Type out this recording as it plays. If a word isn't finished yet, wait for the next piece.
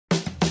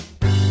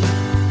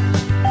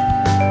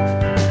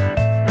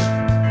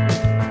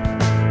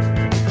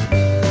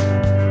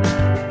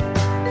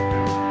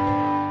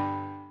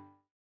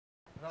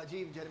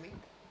Jeremy.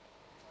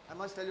 I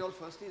must tell you all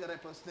firstly that I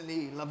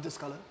personally love this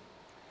color.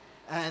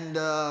 And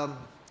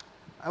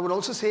I would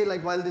also say,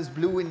 like, while this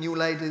blue in New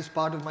Light is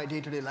part of my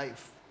day-to-day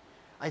life,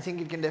 I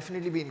think it can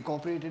definitely be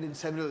incorporated in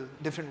several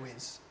different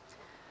ways.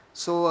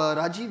 So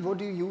Rajiv, what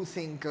do you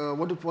think,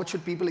 what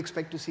should people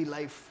expect to see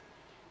life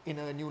in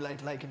a New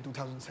Light like in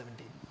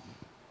 2017?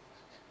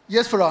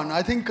 Yes, Farhan.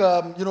 I think,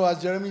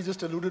 as Jeremy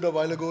just alluded a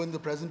while ago in the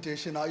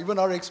presentation, even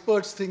our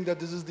experts think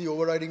that this is the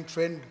overriding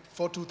trend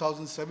for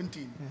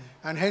 2017.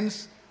 And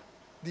hence,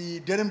 the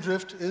denim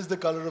drift is the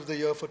color of the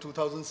year for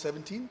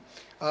 2017.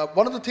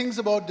 One of the things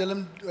about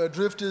denim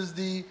drift is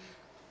the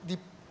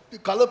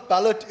color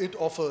palette it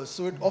offers.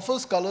 So it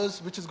offers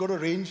colors which is going to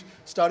range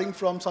starting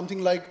from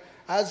something like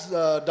as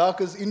dark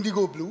as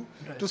indigo blue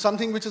to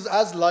something which is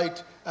as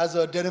light as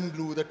a denim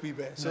blue that we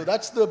wear. So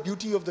that's the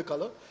beauty of the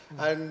color.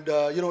 And,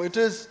 it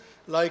is,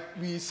 like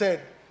we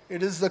said,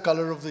 it is the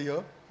color of the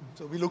year.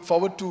 So we look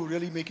forward to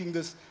really making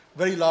this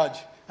very large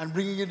and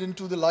bringing it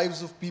into the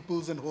lives of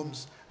peoples and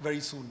homes very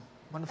soon.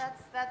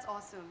 That's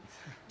awesome.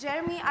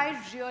 Jeremy, I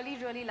really,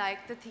 really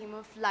like the theme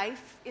of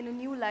life in a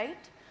new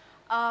light.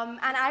 And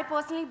I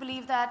personally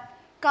believe that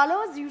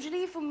colors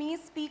usually, for me,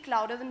 speak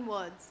louder than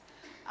words.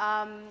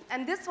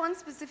 And this one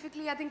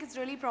specifically, I think is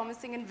really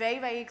promising and very,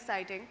 very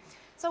exciting.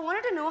 So I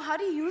wanted to know, how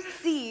do you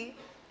see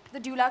the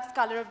Dulux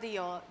color of the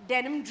year,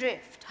 denim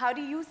drift? How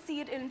do you see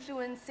it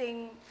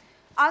influencing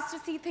us to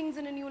see things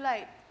in a new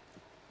light?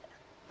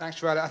 Thanks,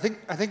 Shraddha.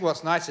 I think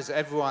what's nice is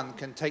everyone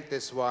can take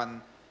this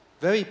one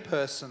very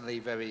personally,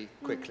 very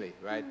quickly,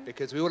 right?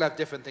 Because we all have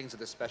different things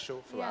that are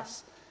special for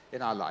us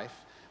in our life.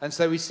 And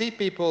so we see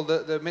people,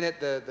 the minute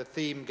the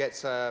theme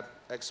gets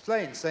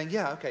explained, saying,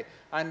 yeah, okay,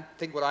 I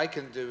think what I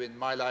can do in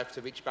my life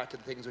to reach back to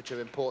the things which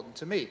are important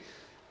to me.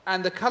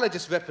 And the color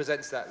just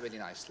represents that really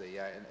nicely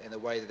in the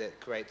way that it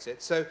creates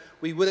it. So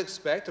we would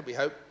expect, and we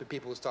hope that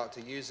people will start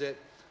to use it,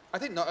 I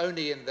think not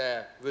only in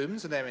their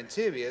rooms and their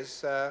interiors,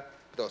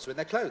 but also in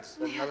their clothes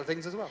and other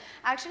things as well.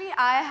 Actually,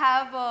 I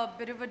have a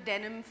bit of a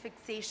denim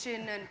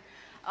fixation, and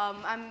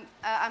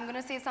I'm going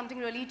to say something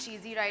really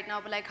cheesy right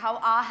now, but like how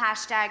our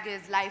hashtag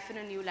is life in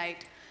a new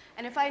light.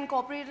 And if I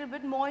incorporate it a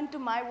bit more into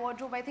my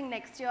wardrobe, I think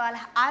next year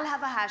I'll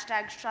have a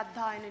hashtag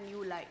Shraddha in a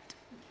new light.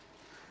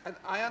 And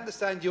I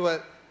understand you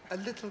are a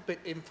little bit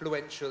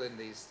influential in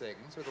these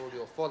things with all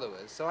your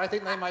followers, so I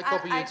think they might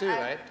copy you too,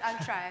 right?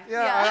 I'll try.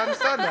 Yeah, I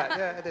understand that.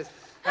 Yeah, it is.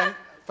 And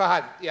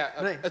Farhan,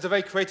 as a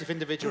very creative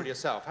individual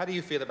yourself, how do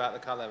you feel about the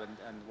color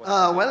and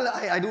what? Well,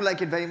 I do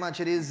like it very much.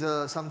 It is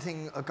a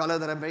color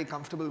that I'm very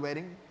comfortable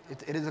wearing.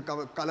 It is a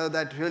color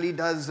that really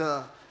does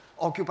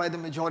occupy the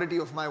majority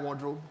of my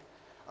wardrobe.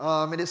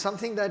 It is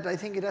something that I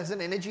think it has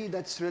an energy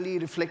that's really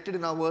reflected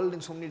in our world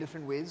in so many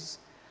different ways.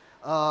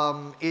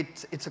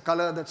 It's a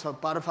color that's a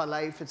part of our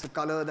life. It's a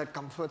color that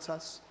comforts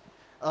us.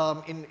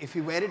 If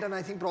we wear it, and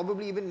I think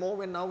probably even more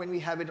when we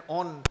have it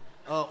on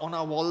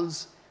our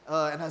walls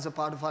and as a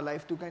part of our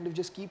life to kind of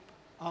just keep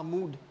our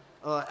mood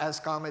as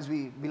calm as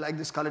we like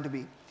this color to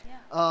be.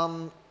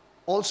 Yeah.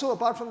 Also,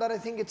 apart from that, I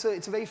think it's a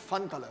very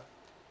fun color.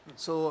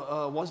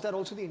 So was that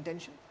also the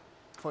intention?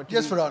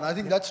 Yes, Farhan, I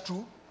think that's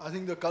true. I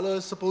think the color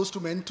is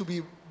meant to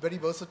be very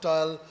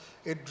versatile.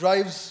 It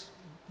drives,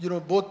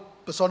 both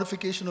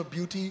personification of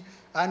beauty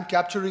and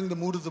capturing the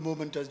mood of the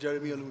moment, as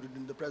Jeremy alluded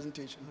in the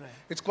presentation. Right.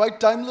 It's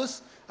quite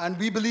timeless, and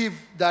we believe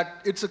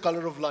that it's a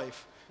color of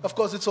life. Of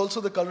course, it's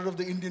also the color of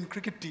the Indian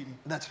cricket team.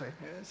 That's right.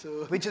 Yeah,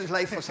 so which is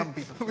life for some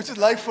people. Which is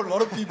life for a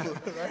lot of people,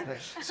 right? Right.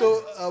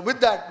 So with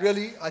that,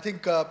 really, I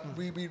think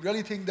we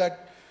really think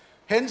that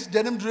hence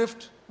denim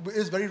drift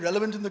is very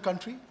relevant in the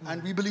country,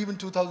 and we believe in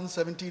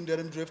 2017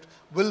 denim drift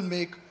will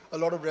make a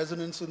lot of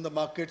resonance in the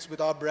markets with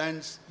our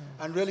brands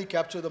and really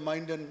capture the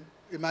mind and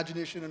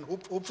imagination and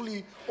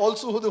hopefully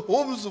also the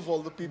homes of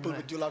all the people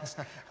with Dulux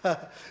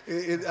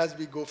as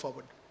we go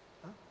forward.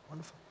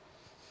 Wonderful.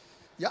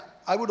 Yeah,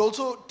 I would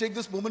also take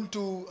this moment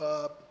to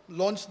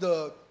launch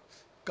the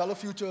Color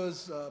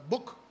Futures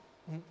book.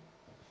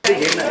 Can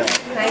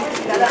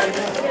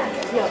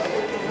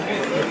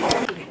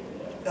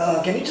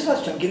you just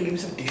ask Chunky to give me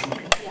some tissue?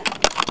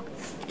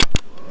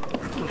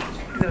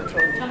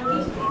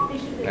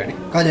 Ready?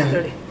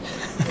 Ready.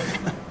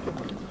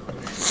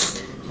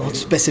 बहुत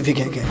specific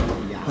है क्या?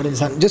 हर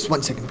इंसान just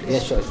 1 second please.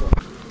 Yes, sure.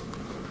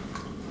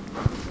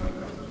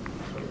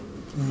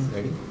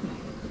 Ready?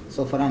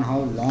 So Farhan, how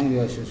long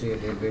you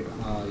associated with,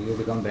 you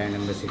become brand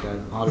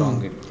ambassador, how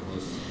long it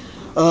was?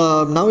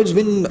 Now it's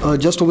been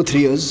just over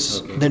 3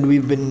 years that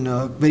we've been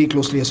very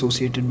closely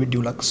associated with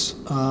Dulux.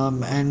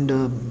 I'm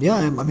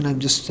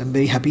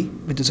very happy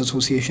with this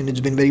association. It's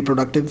been very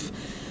productive.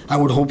 I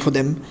would hope for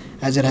them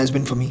as it has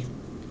been for me.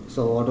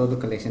 So what are the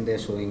collection they're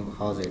showing?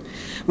 How's it?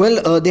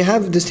 Well, they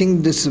have this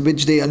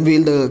which they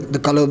unveil the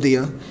color of the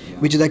year,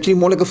 which is actually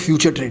more like a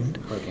future trend.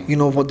 Okay.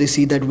 What they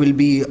see that will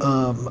be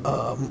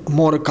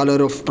more a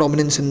color of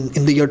prominence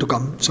in the year to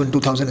come, so in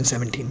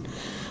 2017.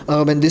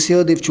 And this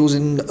year they've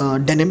chosen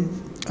denim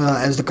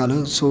as the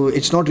color. So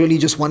it's not really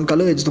just one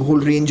color, it's the whole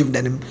range of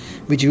denim,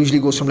 which usually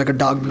goes from like a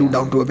dark blue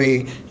down to a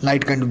very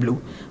light kind of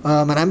blue.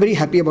 And I'm very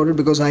happy about it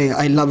because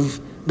I love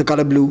the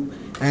color blue.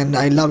 and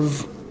I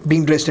love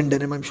being dressed in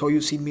denim. I'm sure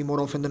you've seen me more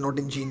often than not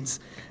in jeans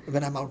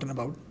when I'm out and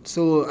about.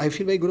 So I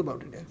feel very good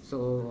about it. Yeah. So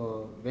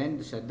when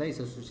Shraddha is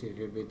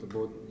associated with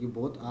both, you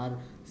both are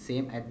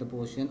same at the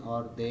position, or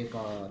the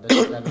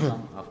Shraddha will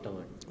come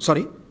afterward?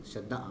 Sorry?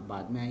 श्रद्धा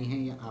बाद में आई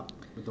हैं या आप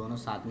दोनों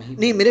साथ में ही?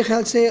 नहीं, मेरे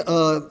ख्याल से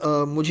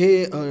मुझे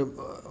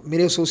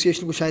मेरे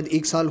एसोसिएशन को शायद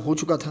 1 साल हो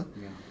चुका था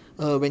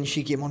when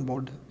she came on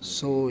board.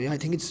 So yeah, I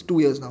think it's 2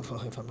 years now for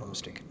her, if I'm not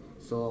mistaken.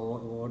 So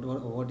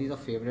what is your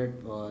favorite?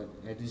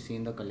 As you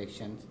seen the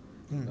collections,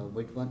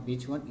 which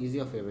one is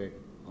your favorite?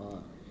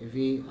 If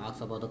we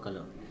ask about the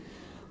color.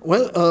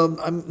 Well,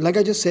 like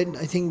I just said,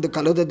 I think the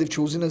color that they've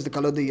chosen as the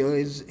color of the year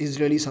is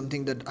really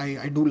something that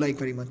I do like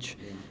very much.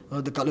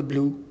 Yeah. The color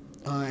blue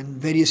and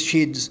various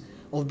shades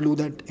of blue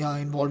that are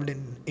involved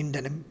in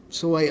denim.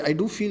 So I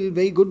do feel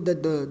very good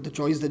that the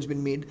choice that's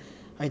been made,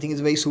 I think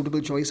is a very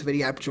suitable choice, a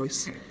very apt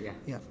choice.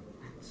 Yeah.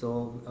 So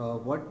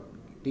what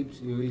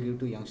tips you will give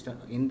to youngster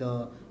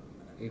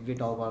if we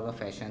talk about the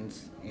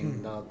fashions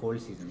in the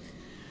cold seasons?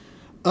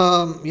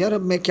 यार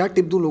अब मैं क्या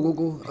tip दूँ लोगों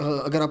को?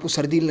 अगर आपको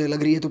सर्दी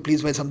लग रही है तो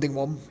प्लीज़ बाय समथिंग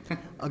वार्म.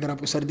 अगर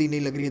आपको सर्दी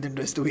नहीं लग रही है then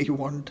dress the way you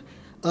want.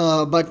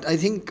 But I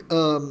think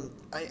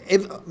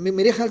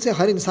मेरे ख्याल से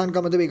हर इंसान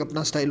का मतलब एक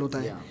अपना स्टाइल होता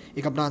है,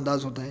 एक अपना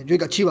अंदाज़ होता है, जो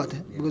एक अच्छी बात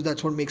है, because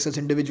that's what makes us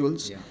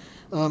individuals.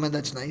 And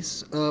that's nice.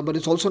 But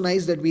it's also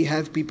nice that we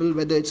have people,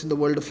 whether it's in the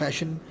world of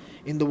fashion,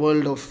 in the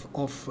world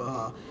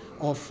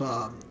of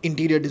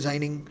interior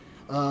designing,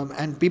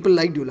 and people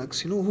like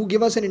Dulux, who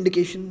give us an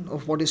indication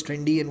of what is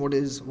trendy and what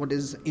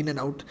is in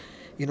and out,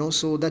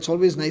 So that's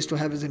always nice to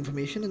have as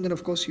information. And then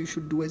of course you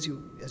should do as you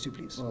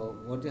please.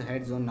 What's your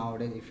heads on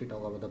nowadays if you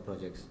talk about the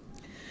projects?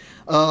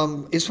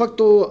 इस वक्त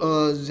तो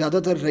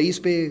ज़्यादातर rice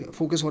पे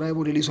focus हो रहा है.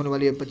 वो release होने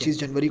वाली है 25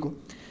 जनवरी को,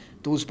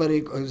 तो उस पर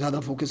एक ज़्यादा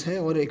फोकस है.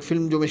 और एक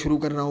फ़िल्म जो मैं शुरू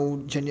कर रहा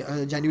हूँ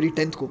जनवरी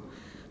 10th को,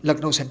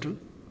 लखनऊ सेंट्रल.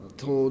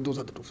 तो those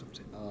are the 2 films.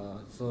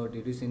 So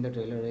did you see the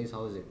trailer Race?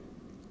 How is it?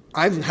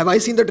 Have I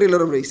seen the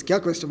trailer of Race? क्या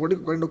question? What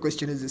kind of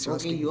question is this you're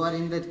asking? Okay, you are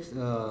in the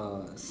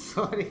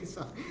sorry,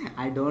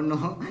 I don't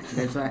know.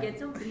 That's why. Get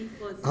some brief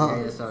first.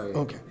 Yeah, sorry.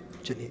 Okay,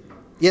 चलिए.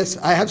 Yes,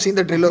 I have seen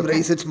the trailer of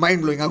Race. It's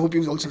mind blowing. I hope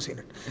you've also seen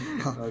it.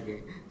 Okay,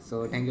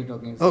 so thank you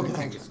talking. Okay,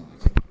 thank you so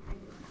much.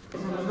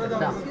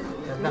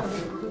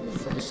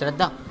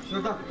 Shraddha.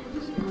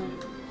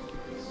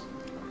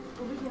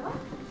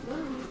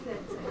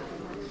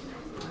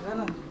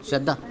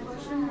 Shraddha.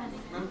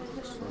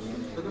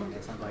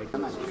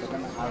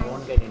 I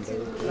won't get into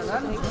it.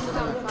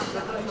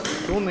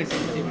 2 minutes.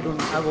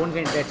 I won't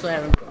get into it. That's why I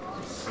haven't.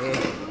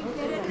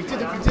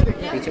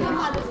 पीछे.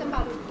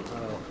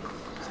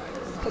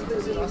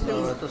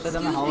 So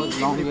Shraddha, how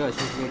long you are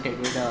associated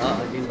with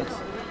Dulux?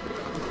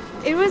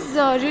 It was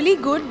really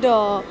good.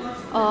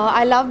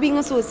 I love being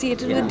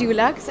associated with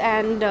Dulux,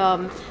 and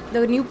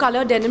the new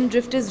color denim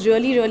drift is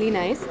really, really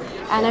nice.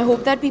 And I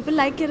hope that people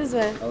like it as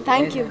well. Okay.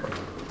 Thank you.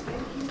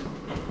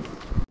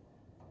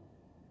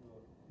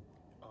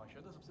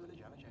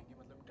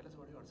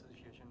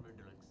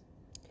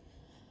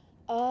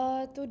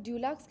 तो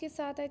Dulux के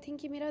साथ I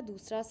think ये मेरा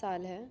दूसरा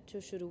साल है जो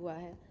शुरू हुआ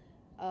है.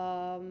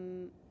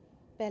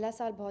 पहला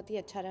साल बहुत ही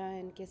अच्छा रहा है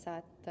इनके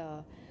साथ.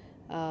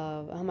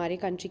 हमारे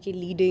कंट्री की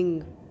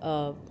लीडिंग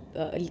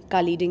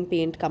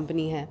पेंट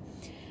कंपनी है.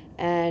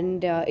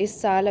 एंड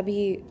इस साल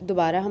अभी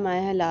दोबारा हम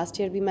आए हैं.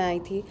 लास्ट ईयर भी मैं आई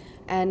थी.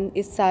 एंड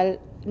इस साल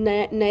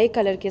नए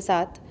कलर के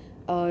साथ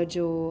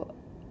जो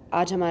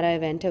आज हमारा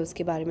इवेंट है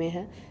उसके बारे में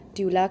है.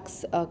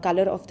 Dulux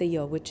colour of the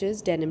year which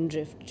is denim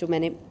drift, जो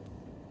मैंने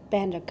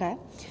पहन रखा है.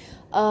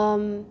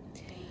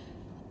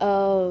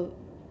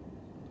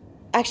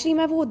 एक्चुअली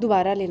मैं वो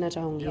दोबारा लेना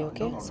चाहूँगी.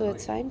 Okay, so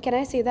it's fine. Can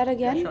I say that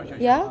again?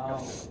 या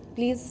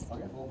please,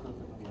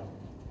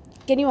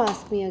 can you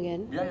ask me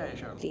again?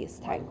 Please,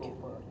 thank you.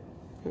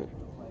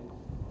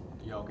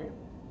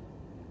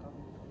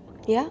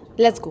 या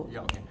लेट्स गो.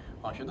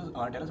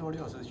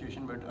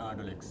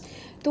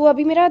 तो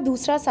अभी मेरा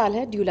दूसरा साल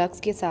है Dulux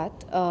के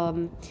साथ.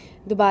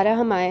 दोबारा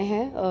हम आए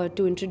हैं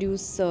टू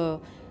इंट्रोड्यूस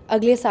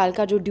अगले साल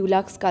का जो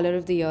Dulux colour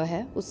of the year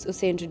है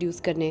उसे इंट्रोड्यूस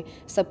करने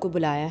सबको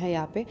बुलाया है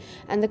यहाँ पे.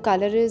 And the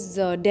colour is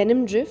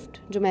denim drift,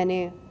 जो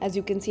मैंने as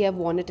you can see I have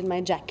Warne it in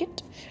my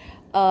jacket.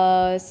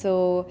 So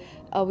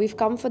we've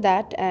come for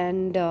that.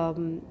 And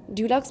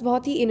Dulux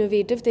बहुत ही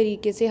इनोवेटिव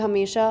तरीके से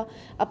हमेशा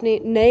अपने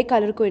नए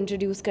कलर को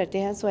इंट्रोड्यूस करते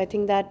हैं. सो आई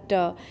थिंक दैट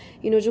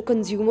जो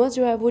कंज्यूमर्स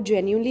जो है वो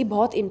जेन्युइनली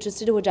बहुत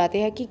इंटरेस्टेड हो जाते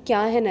हैं कि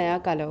क्या है नया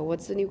colour,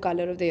 what's the new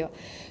colour of the year.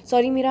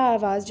 Sorry, मेरी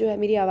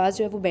आवाज़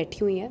जो है वो बैठी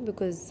हुई है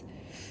because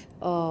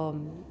I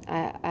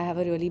have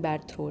a really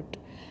bad throat,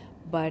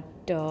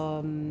 but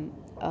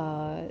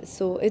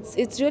so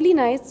it's really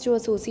nice. जो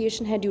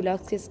association है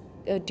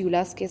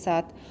Dulux के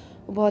साथ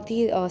वो बहुत ही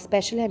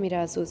special है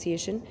मेरा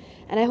association,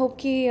 and I hope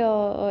कि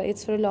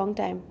it's for a long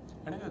time.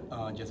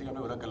 जैसे कि आपने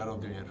बोला कलर ऑफ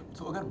द ईयर,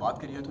 तो अगर बात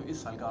करिए तो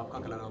इस साल का आपका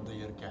कलर ऑफ द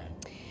ईयर क्या है?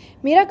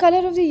 मेरा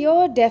colour of the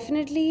year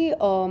definitely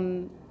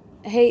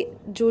है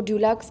जो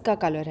Dulux का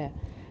कलर है.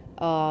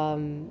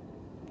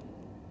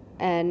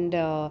 एंड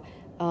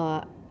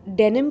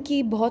डेनिम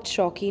की बहुत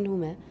शौकीन हूँ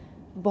मैं.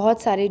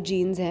 बहुत सारे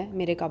जीन्स हैं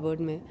मेरे कबर्ड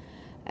में.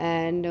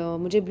 एंड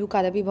मुझे ब्लू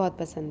कलर भी बहुत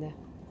पसंद है.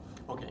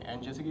 ओके,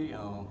 एंड जैसे कि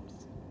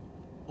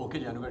ओके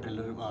जानू का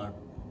ट्रेलर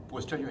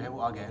पोस्टर जो है वो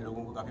आ गया है,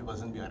 लोगों को काफ़ी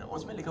पसंद भी आ रहा है,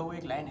 उसमें लिखा हुआ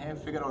एक लाइन है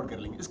फिगर आउट कर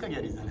लेंगे, इसका क्या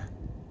रीज़न है?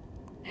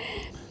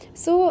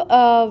 सो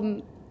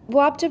वो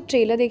आप जब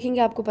ट्रेलर देखेंगे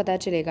आपको पता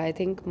चलेगा आई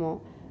थिंक मोर.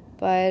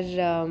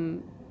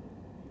 पर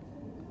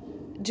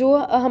जो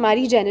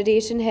हमारी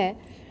जनरेशन है,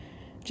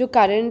 जो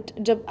करंट,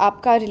 जब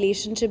आपका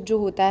रिलेशनशिप जो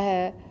होता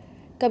है,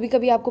 कभी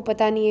कभी आपको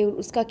पता नहीं है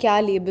उसका क्या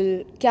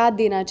लेबल क्या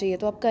देना चाहिए,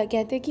 तो आप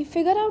कहते हैं कि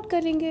फिगर आउट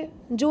कर लेंगे,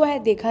 जो है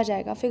देखा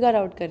जाएगा, फिगर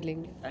आउट कर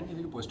लेंगे. एंड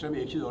जैसे कि पोस्टर में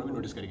एक चीज़ और भी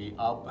नोटिस करेगी,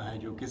 आप हैं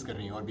जो किस कर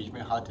रही हैं और बीच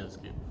में हाथ है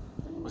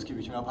उसके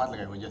बीच में आप हाथ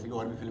लगाए हुए हैं, जैसे कि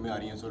और भी फिल्में आ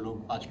रही हैं, सो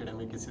लोग आज के टाइम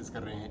में किस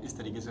कर रहे हैं, इस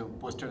तरीके से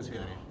पोस्टर्स भी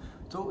आ रहे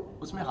हैं, तो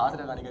उसमें हाथ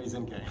लगाने का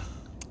रीज़न क्या है?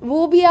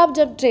 वो भी आप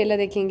जब ट्रेलर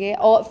देखेंगे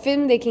और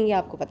फिल्म देखेंगे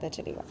आपको पता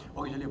चलेगा.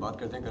 ओके, चलिए बात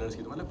करते हैं कलर्स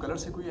की. तो मतलब कलर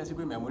से कोई ऐसी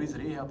कोई मेमोरीज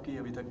रही है आपकी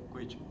अभी तक?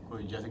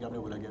 कोई जैसे कि आपने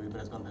बोला कि अभी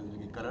प्रेस कॉन्फ्रेंस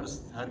में कलर्स,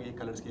 हर एक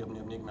कलर्स की अपनी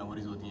अपनी एक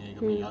मेमोरीज होती हैं, एक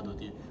अपनी याद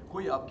होती है.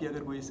 कोई आपकी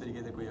अगर कोई इस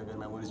तरीके से कोई अगर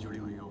मेमोरीज जुड़ी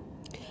हुई हो?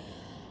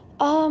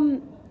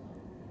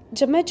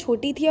 जब मैं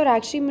छोटी थी, और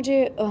एक्चुअली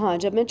मुझे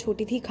जब मैं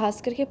छोटी थी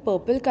खास करके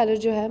पर्पल कलर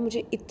जो है,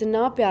 मुझे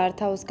इतना प्यार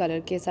था उस कलर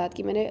के साथ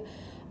कि मैंने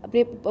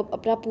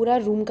अपना पूरा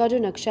रूम का जो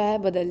नक्शा है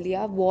बदल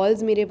दिया.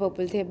 वॉल्स मेरे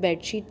पर्पल थे,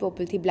 बेडशीट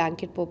पर्पल थी,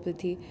 ब्लैंकेट पर्पल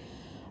थी,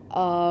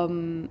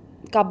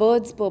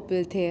 कबर्ड्स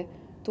पर्पल थे.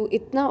 तो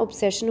इतना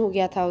ऑब्सेशन हो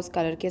गया था उस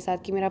कलर के साथ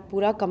कि मेरा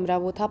पूरा कमरा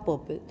वो था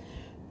पर्पल.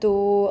 तो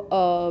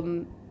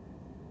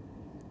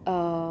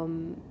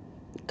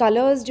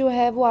कलर्स जो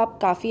है वो आप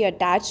काफ़ी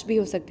अटैच भी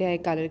हो सकते हैं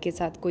कलर के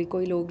साथ.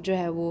 कोई लोग जो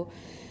है वो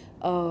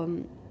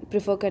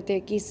प्रेफर करते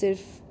हैं कि सिर्फ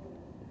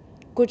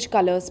कुछ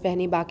कलर्स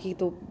पहने,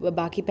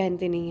 बाकी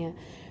पहनते नहीं हैं.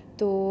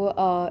 तो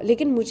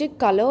लेकिन मुझे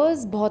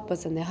कलर्स बहुत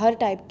पसंद है, हर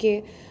टाइप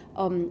के.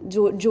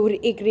 जो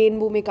एक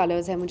रेनबो में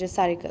कलर्स हैं, मुझे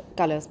सारे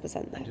कलर्स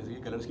पसंद हैं. जैसे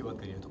कि कलर्स की बात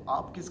करिए, तो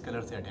आप किस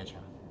कलर से अटैच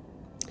हैं,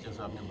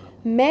 जैसा आपने बोला?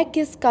 मैं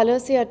किस कलर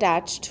से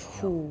अटैच्ड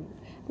हूँ?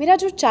 मेरा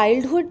जो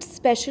चाइल्डहुड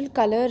स्पेशल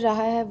कलर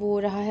रहा है वो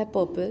रहा है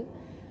पर्पल.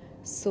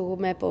 सो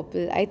मैं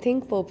पर्पल, आई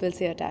थिंक पर्पल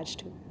से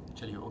अटैच्ड हूँ.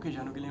 चलिए, ओके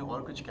जानू के लिए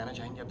और कुछ कहना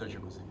चाहेंगे आप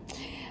दर्शकों से?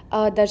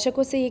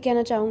 दर्शकों से ये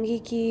कहना चाहूँगी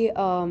कि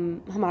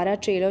हमारा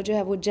ट्रेलर जो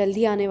है वो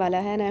जल्दी आने वाला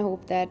है, and I hope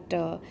that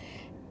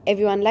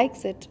everyone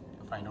likes it.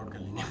 Find out कर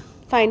लेंगे.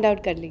 फाइंड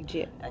आउट कर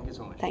लीजिए. Thank you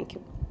so much. Thank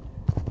you.